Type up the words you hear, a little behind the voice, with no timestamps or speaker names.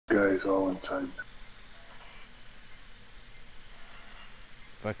Guys all inside.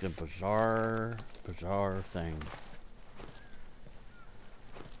 Fucking bizarre thing.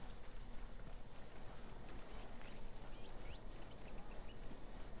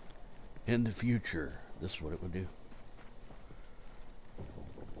 In the future, this is what it would do.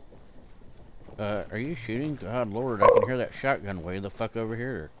 Are you shooting? God Lord, I can hear that shotgun way the fuck over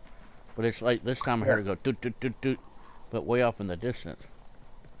here. But it's like this time I heard it go toot toot toot toot, but way off in the distance.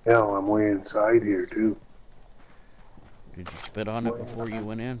 Hell, I'm way inside here too. Did you spit on it before you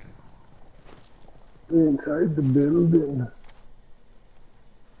went in? Inside the building.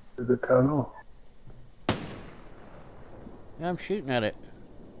 To the tunnel. Yeah, I'm shooting at it.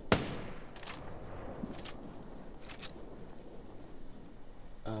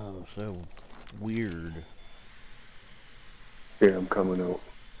 Oh, so weird. Yeah, I'm coming out.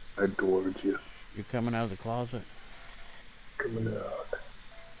 Head towards you. You're coming out of the closet? Coming out.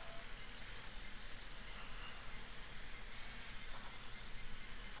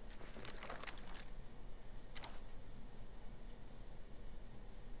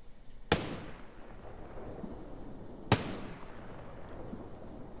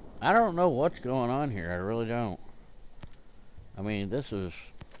 I don't know what's going on here. I really don't. I mean, this is...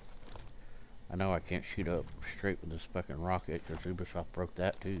 I know I can't shoot up straight with this fucking rocket because Ubisoft broke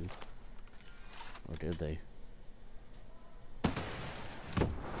that too. Or did they?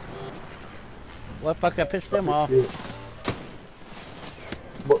 Well, fuck, I pissed them off.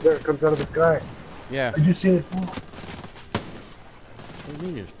 Well, there it comes out of the sky. Yeah. I just seen it fall. What do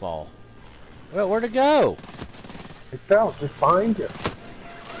you mean it's fall? Well, where'd it go? It fell just behind you.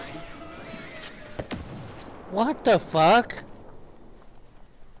 What the fuck?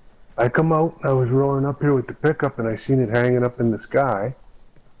 I come out, I was rolling up here with the pickup and I seen it hanging up in the sky.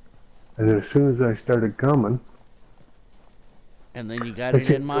 And then as soon as I started coming... And then you got it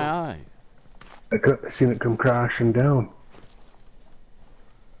in my eye. I seen it come crashing down.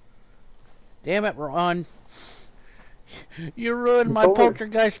 Damn it, Ron. You ruined my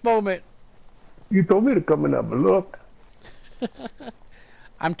poltergeist moment. You told me to come and have a look.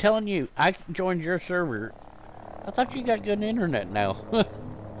 I'm telling you, I joined your server. I thought you got good internet now.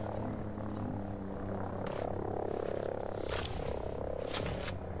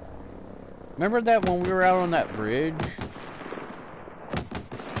 Remember that when we were out on that bridge?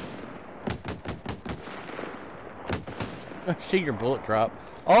 I see your bullet drop.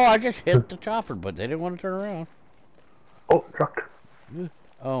 Oh, I just hit the chopper, but they didn't want to turn around. Oh, truck.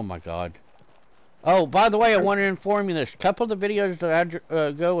 Oh my god. Oh, by the way, I want to inform you this. A couple of the videos that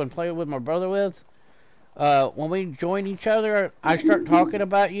I go and play with my brother with, when we join each other, I start talking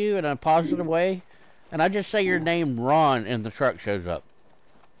about you in a positive way, and I just say your name, Ron, and the truck shows up.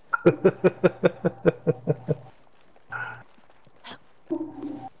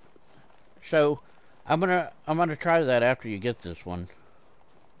 So, I'm gonna try that after you get this one.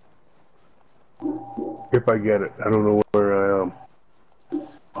 If I get it, I don't know where I am.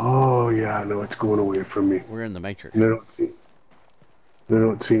 Oh yeah, I know it's going away from me. We're in the Matrix. And I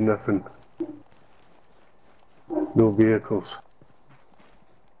don't see nothing. No vehicles.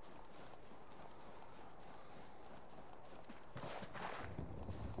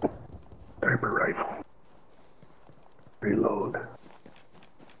 Sniper rifle. Reload.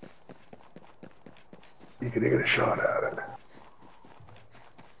 You can get a shot at it.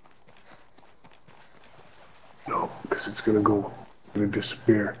 No, because it's gonna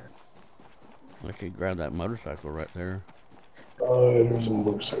disappear. I could grab that motorcycle right there. There's a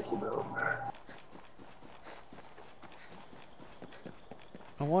motorcycle down there.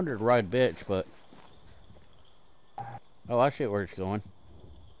 I wanted to ride bitch, but... Oh, I see where it's going.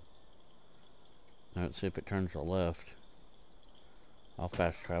 Let's see if it turns to the left. I'll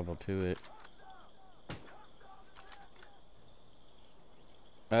fast travel to it.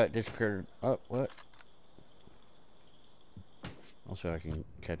 It disappeared. Oh, what? I'll see if I can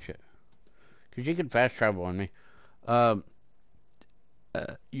catch it. Because you can fast travel on me.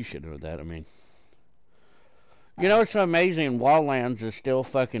 You should know that, I mean. You know, it's amazing. Wildlands is still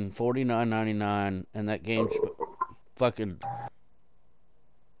fucking $49.99, and that game's fucking...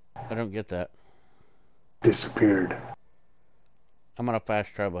 I don't get that. Disappeared. I'm gonna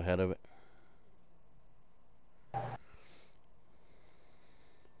fast travel ahead of it.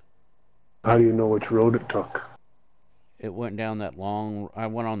 How do you know which road it took? It went down that long... I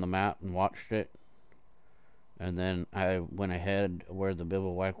went on the map and watched it. And then I went ahead where the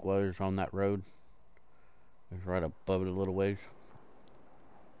bivouac was on that road. It's right above it a little ways.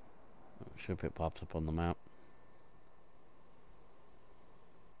 Let's see if it pops up on the map.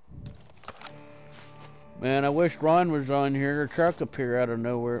 Man, I wish Ron was on here. A truck appear out of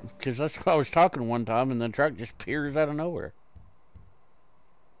nowhere. Because that's what I was talking one time, and the truck just appears out of nowhere.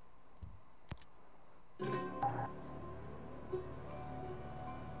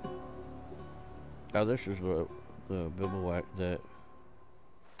 Oh, this is the bivouac that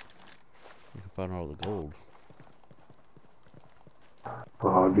you can find all the gold.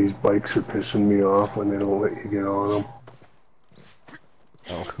 Oh, these bikes are pissing me off when they don't let you get on them.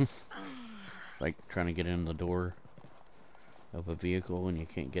 Oh. Like trying to get in the door of a vehicle and you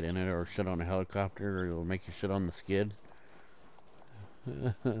can't get in it, or sit on a helicopter, or it'll make you sit on the skid.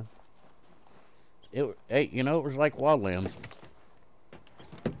 Hey, you know, it was like Wildlands.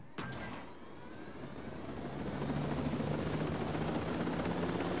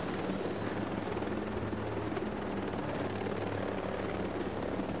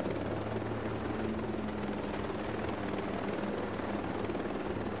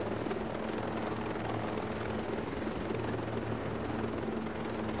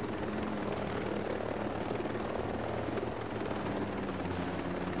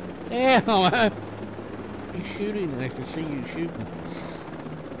 Damn! He's shooting. I can see you shooting.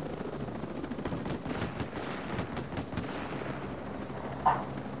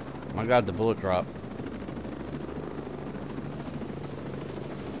 My God, the bullet dropped.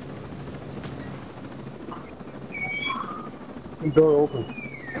 The door open.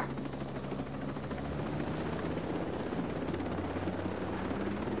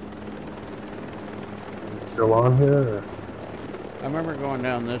 Still on here? Or? I remember going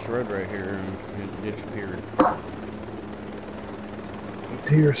down this road right here and it disappeared.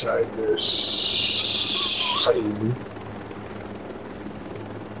 To your side, there's Sadie. I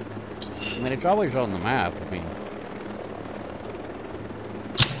mean, it's always on the map. I mean,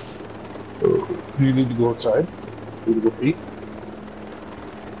 Do you need to go outside? Need to go pee?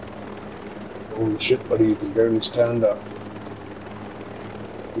 Holy shit, buddy, you can barely stand up.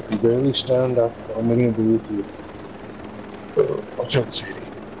 You can barely stand up. How many of you with you? Watch out, Sadie.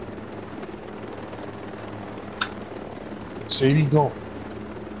 Sadie, go.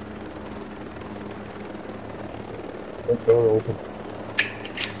 That door open.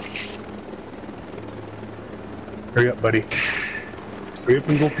 Hurry up, buddy. Hurry up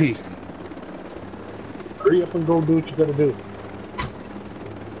and go pee. Hurry up and go do what you gotta do.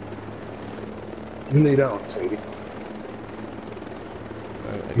 You lay down, Sadie.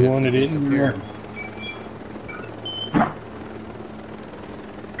 You want it in here?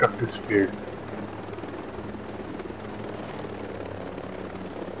 Duck disappeared.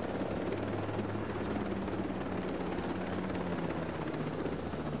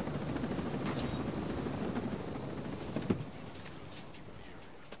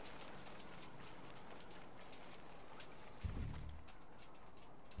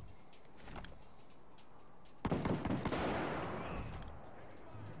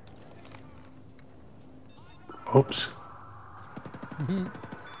 Oops.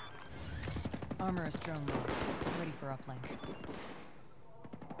 Armor is drone low. Ready for uplink.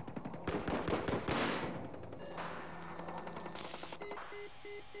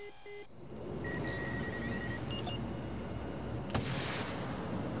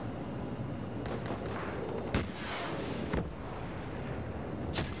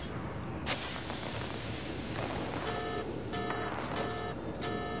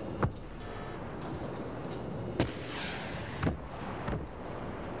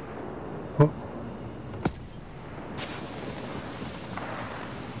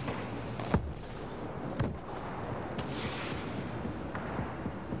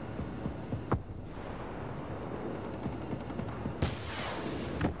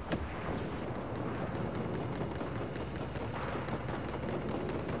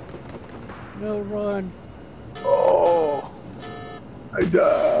 no, run. Oh, I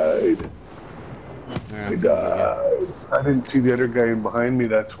died. Yeah, I died. I didn't see the other guy in behind me,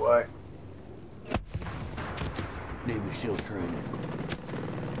 that's why. Navy SEAL training.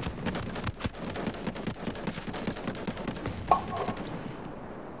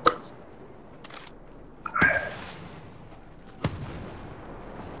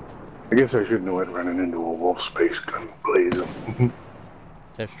 I guess I shouldn't have went running into a wolf space gun blazing.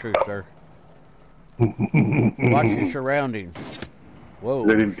 That's true, sir. Watch your surroundings. Whoa.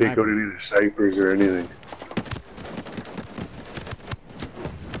 They didn't take sniper. out any of the snipers or anything.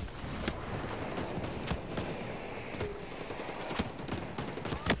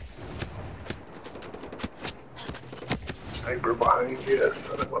 Sniper behind you,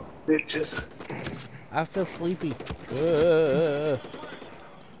 son of a bitches. I feel sleepy.